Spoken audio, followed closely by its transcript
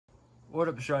What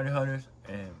up, Shiny Hunters,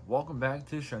 and welcome back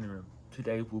to the Shiny Room.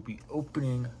 Today we'll be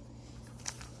opening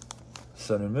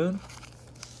Sun and Moon.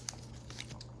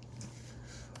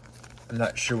 I'm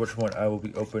not sure which one I will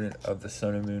be opening of the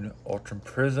Sun and Moon Ultra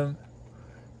Prism.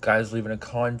 Guys, leaving a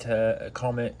comment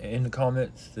in the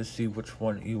comments to see which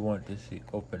one you want to see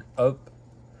open up.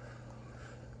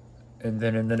 And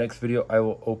then in the next video, I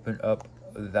will open up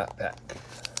that pack.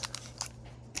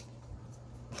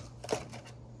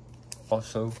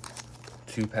 Also,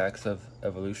 2 packs of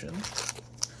evolutions.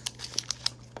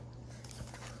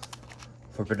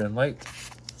 Forbidden Light,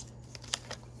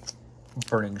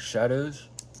 Burning Shadows,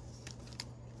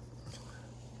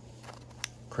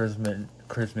 Chrisman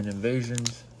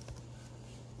Invasions,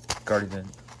 Guardian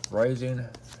Rising,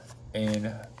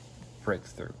 and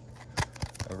Breakthrough.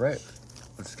 Alright,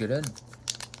 let's get in.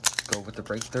 Go with the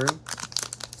Breakthrough.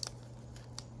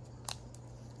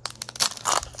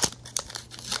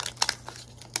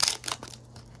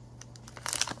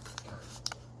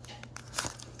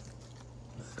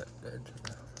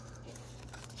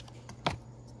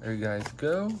 There you guys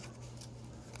go.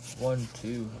 1,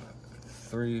 2,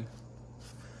 3.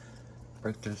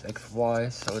 Breakthroughs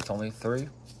XY, so it's only 3.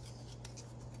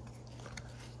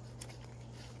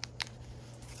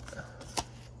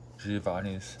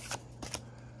 Giovanni's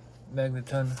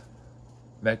Magneton.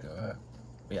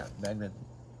 Magneton.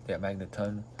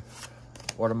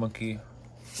 Water Monkey.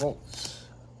 Rolts.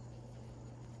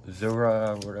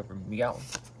 Zora, whatever, Meow.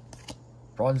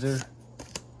 Bronzer.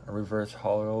 A reverse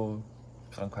hollow.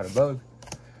 Some kind of bug.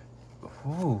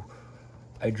 Ooh,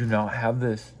 I do not have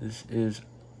this. This is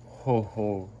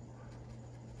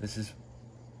this is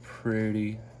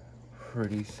pretty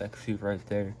sexy right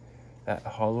there. That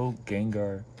hollow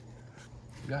Gengar.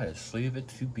 You gotta sleeve it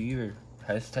to beer.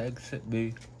 Hashtag sit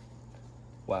me.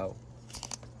 Wow.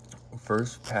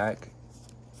 First pack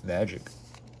magic.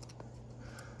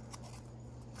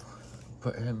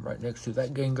 Put him right next to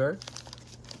that Gengar.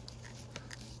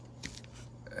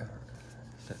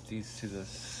 Set these to the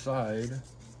side.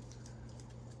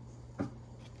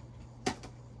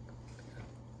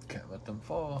 Can't let them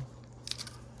fall.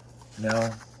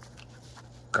 Now,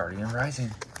 Guardian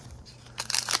Rising.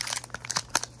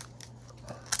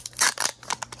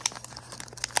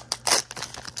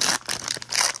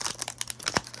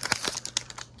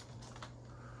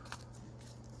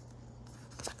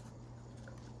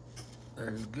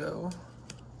 There you go.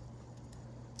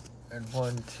 And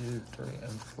 1, 2, 3,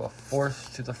 and fluff force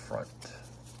to the front.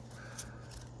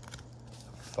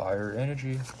 Fire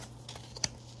energy.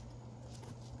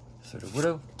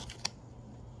 Widow.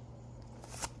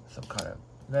 Some kind of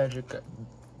magic.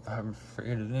 I haven't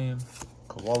forgotten the name.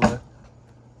 Koala.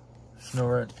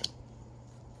 Snorunt.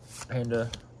 Panda.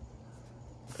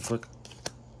 The Quick.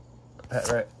 Pet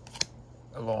Rat.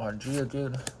 Aloha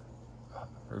Geodude.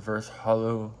 Reverse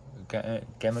Hollow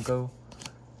Gamago.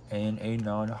 And a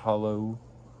non-hollow,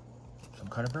 some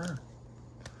kind of bird.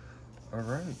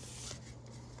 Alright.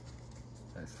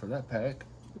 That's for that pack.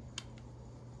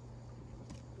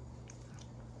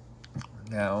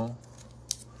 Now,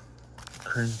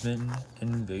 Chrisman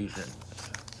Invasions.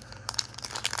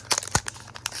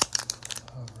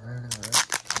 Alright.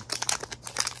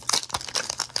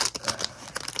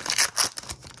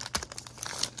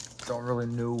 Don't really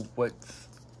know what's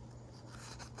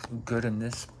good in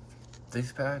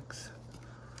these packs,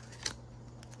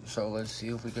 so let's see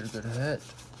if we get a good hit.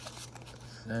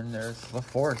 Then there's the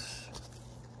Force.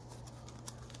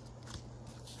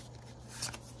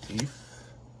 Thief.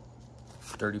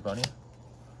 Dirty Bunny.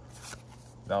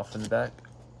 Mouth in the back.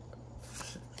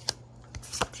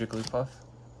 Jigglypuff.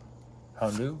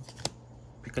 Houndoom.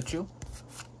 Pikachu.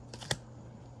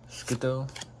 Skitto.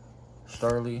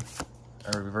 Starly.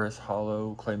 A reverse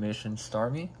hollow claymation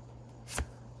Starmie.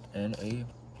 And a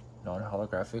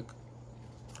non-holographic,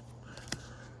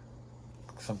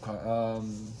 some kind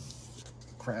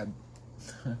crab.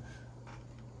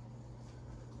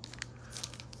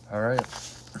 All right,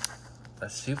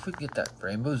 let's see if we can get that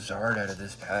Rainbow Zard out of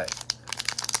this pack.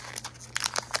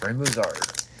 Rainbow Zard.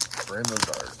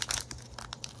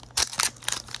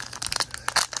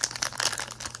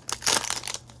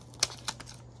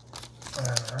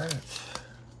 All right,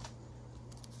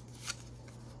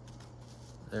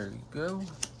 there you go.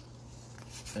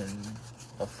 And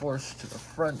a force to the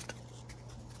front.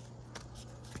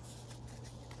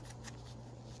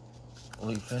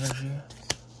 Leaf energy.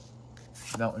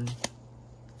 Mountain.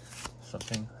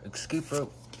 Something. Escape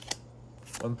rope.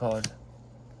 Wimpod.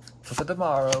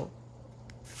 Tokadamaro.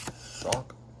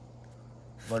 Sock.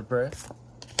 Mudbray.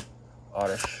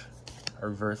 Oddish. A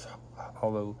reverse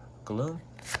hollow Gloom.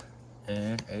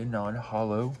 And a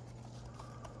non-hollow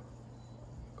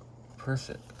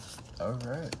Persic.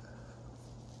 Alright.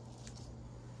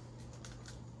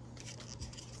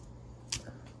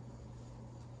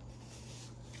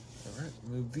 Alright,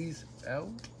 move these out.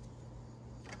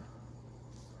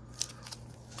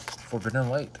 Forbidden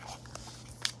Light.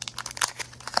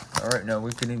 Alright, now we're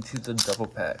getting to the double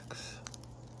packs.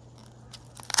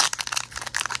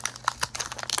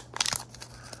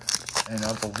 And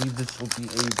I believe this will be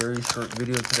a very short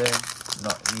video today,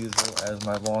 not usual as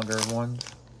my longer ones.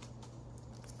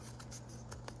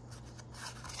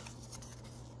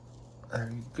 There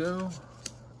you go.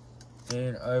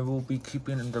 And I will be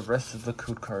keeping the rest of the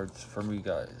code cards from you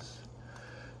guys.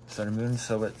 Sun and Moon,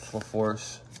 Silhouette, Full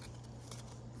Force.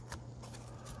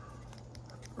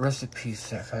 Rest in peace,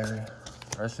 Sapphire.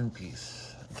 Rest in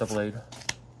peace. Double Aid.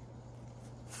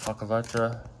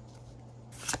 Akalatra.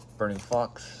 Burning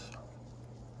Fox.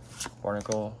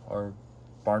 Barnacle or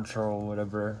Barnchurl,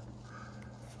 whatever.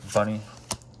 Bunny.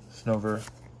 Snover.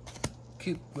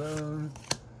 Cupebone.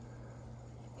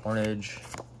 Hornage.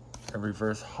 A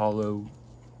reverse hollow.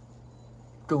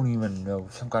 Don't even know.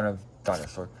 Some kind of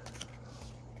dinosaur.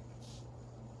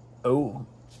 Oh,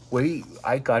 wait.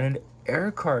 I got an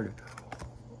air card.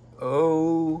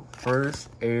 Oh, first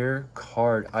air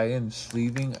card. I am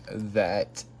sleeving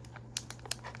that.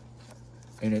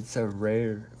 And it's a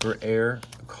rare or air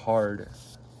card.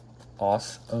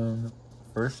 Awesome.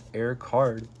 First air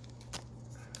card.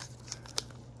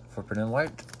 Forbidden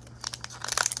Light.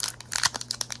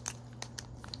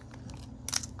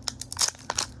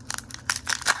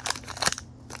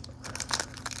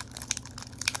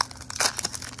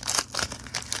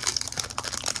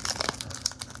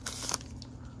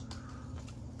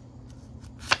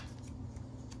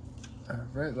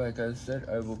 Alright, like I said,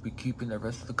 I will be keeping the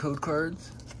rest of the code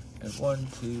cards. And 1,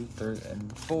 2, 3,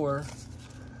 and 4.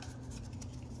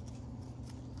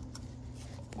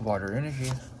 Water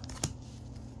Energy.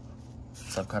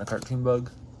 Some kind of cartoon bug.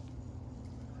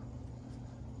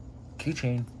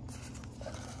 Keychain.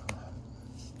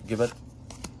 Give it.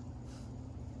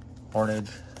 Hornage.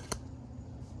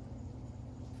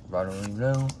 I don't even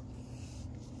know.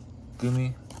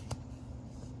 Gumi.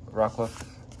 Rockcliffe.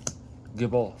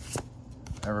 Gibble.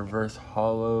 A reverse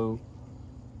hollow.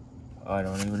 I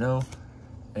don't even know.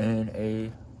 And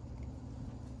a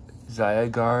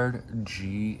Zygarde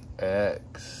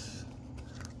GX.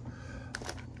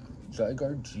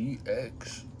 Zygarde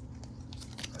GX.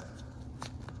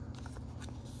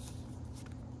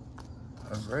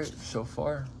 Alright, so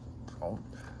far.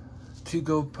 Two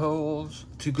good pulls,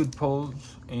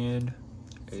 and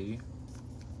a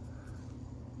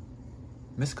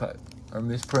miscut. Or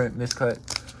misprint, miscut.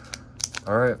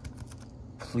 Alright.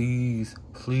 Please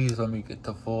let me get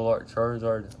the full art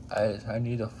Charizard. I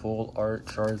need a full art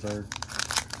Charizard.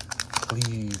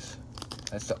 Please.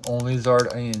 That's the only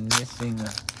Zard I am missing.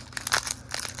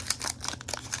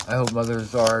 I hope Mother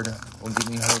Zard will give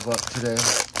me her luck today.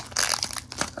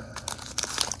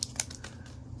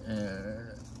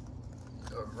 And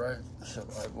alright, so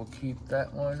I will keep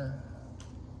that one.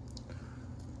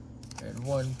 And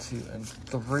 1, 2, and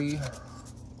 3.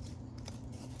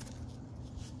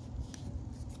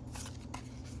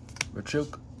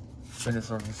 Machoke,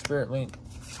 Venusaur from Spirit Link,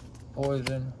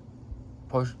 Poison,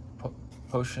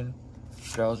 Potion,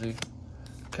 Drowsy,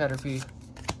 Caterpie,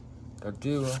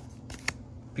 Gardua,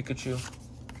 Pikachu,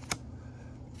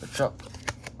 Machop,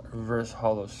 Reverse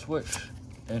Hollow Switch,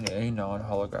 and a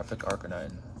non-holographic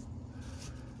Arcanine.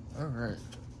 Alright,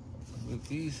 move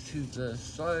these to the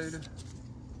side.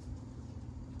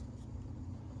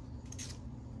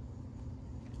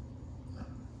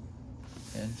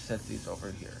 And set these over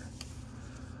here.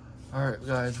 Alright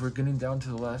guys, we're getting down to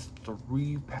the last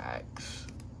 3 packs.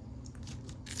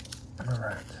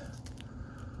 Alright.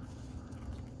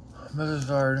 Mother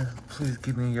Zard, please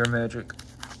give me your magic.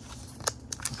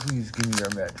 Please give me your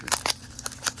magic.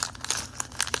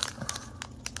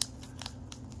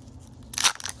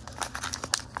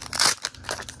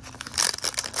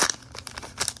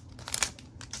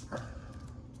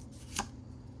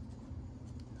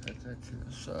 Set that to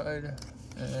the side.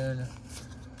 And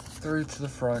 3 to the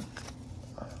front.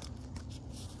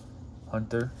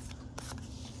 Hunter.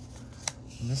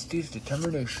 Misty's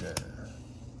Determination.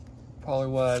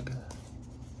 Poliwag.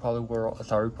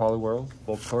 Poliwhirl.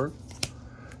 Voltorb.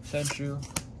 Sandshrew.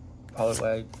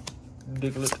 Poliwag.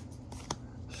 Diglett.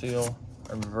 Seal.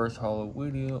 A reverse hollow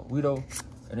Weedle.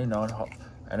 And a non-hollow.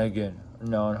 And again,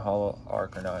 non-hollow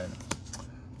Arcanine.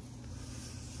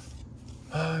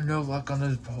 No luck on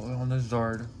this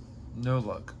Zard. No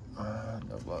luck.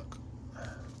 No luck.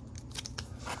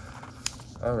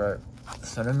 Alright.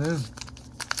 Sun and Moon.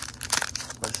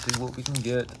 Let's see what we can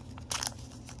get.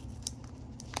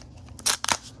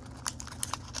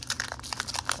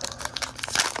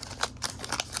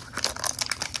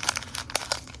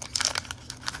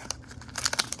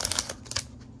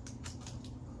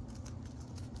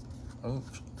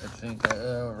 Oops, I think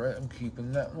alright, I'm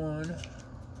keeping that one.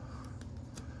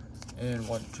 And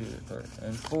 1, 2, 3,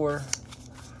 and 4.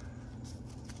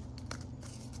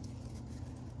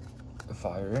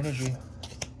 Fire energy.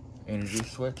 Energy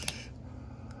switch.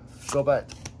 Go back.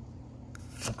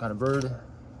 Some kind of bird.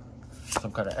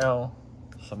 Some kind of owl.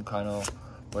 Some kind of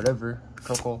whatever.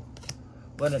 Coco.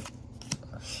 Linnet.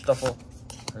 Stuffle.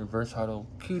 Reverse Huddle.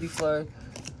 Cutie Fly.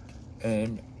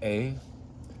 And a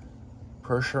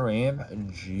Percheram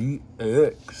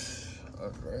GX.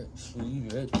 Alright,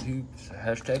 sweet red tubes.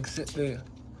 Hashtag sit there.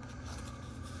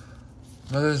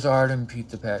 Another Zard and Pete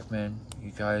the Pac-Man.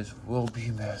 You guys will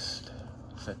be missed.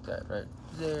 Set that right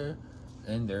there.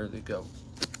 And there they go.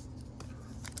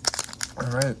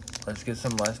 Alright, let's get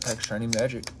some last pack shiny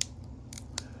magic.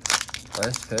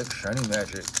 Last pack shiny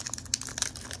magic.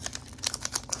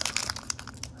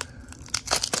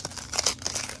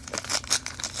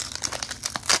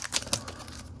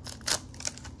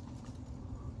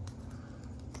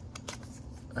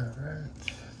 Alright,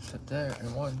 set there,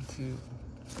 and 1, 2,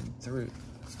 and 3.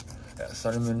 Yeah,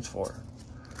 Sunnyman's 4.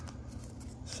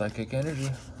 Psychic energy.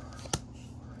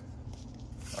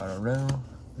 I don't know.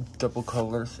 Double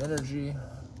colors energy.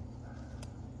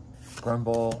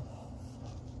 Grumble.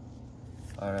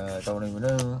 I don't even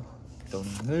know. Don't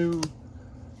even know.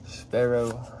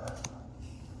 Sparrow.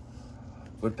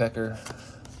 Woodpecker.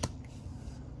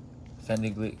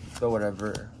 Sandy Gleek. Or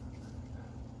whatever.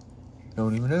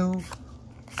 Don't even know.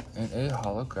 And a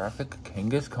holographic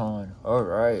Kangaskhan.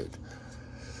 Alright.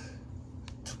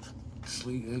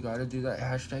 Sleep, you gotta do that.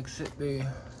 Hashtag sitby.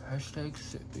 Hashtag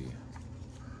sitby.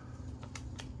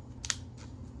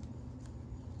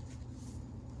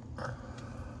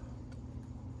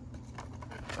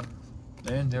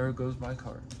 And there goes my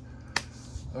card.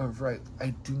 Alright.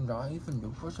 I do not even know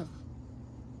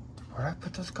where I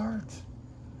put those cards.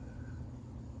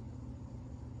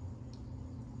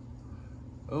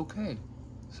 Okay.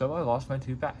 So I lost my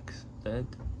 2 packs that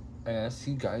I asked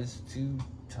you guys to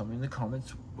tell me in the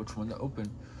comments which one to open.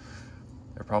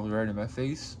 They're probably right in my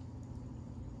face.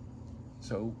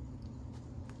 So,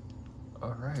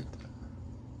 alright.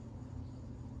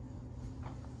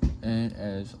 And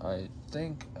as I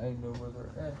think I know where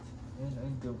they're at, and I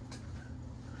don't.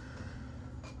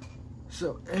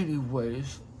 So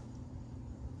anyways,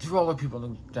 to all the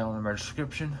people down in my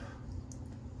description,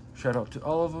 shout out to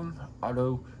all of them.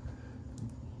 Otto,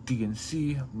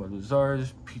 DNC, Mother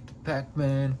Zards, Pete the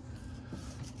Pac-Man,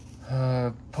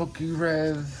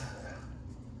 Pokérev.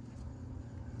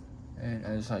 And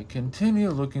as I continue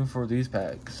looking for these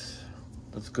packs,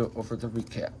 let's go over the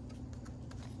recap.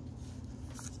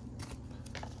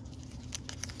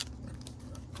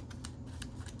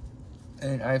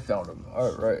 And I found them.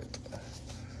 Alright.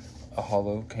 A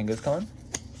holo Kangaskhan.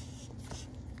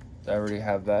 I already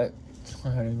have that. I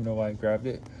don't even know why I grabbed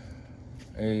it.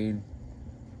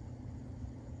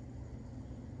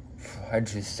 I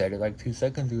just said it like 2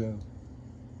 seconds ago.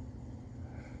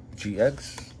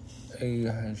 GX.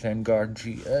 A Vanguard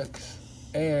GX.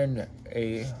 And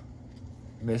a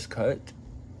miscut.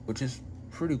 Which is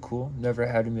pretty cool. Never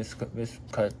had a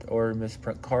miscut or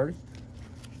misprint card.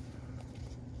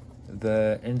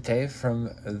 The Entei from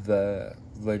the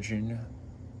Legend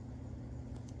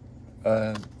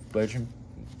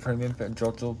Premium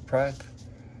Joltal Pack.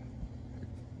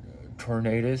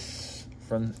 Tornadus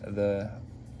from the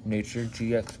Nature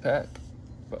GX Pack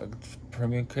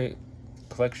Premium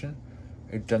Collection.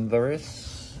 A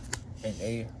Dunlaris and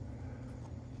a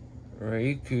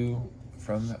Raikou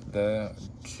from the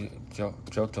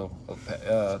Johto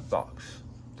box.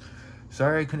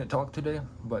 Sorry I couldn't talk today,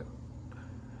 but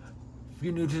if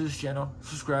you're new to this channel,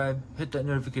 subscribe, hit that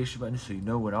notification button so you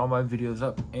know when all my videos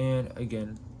up. And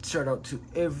again, shout out to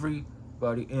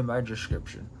everybody in my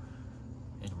description.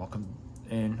 And welcome,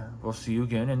 and we'll see you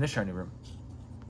again in the shiny room.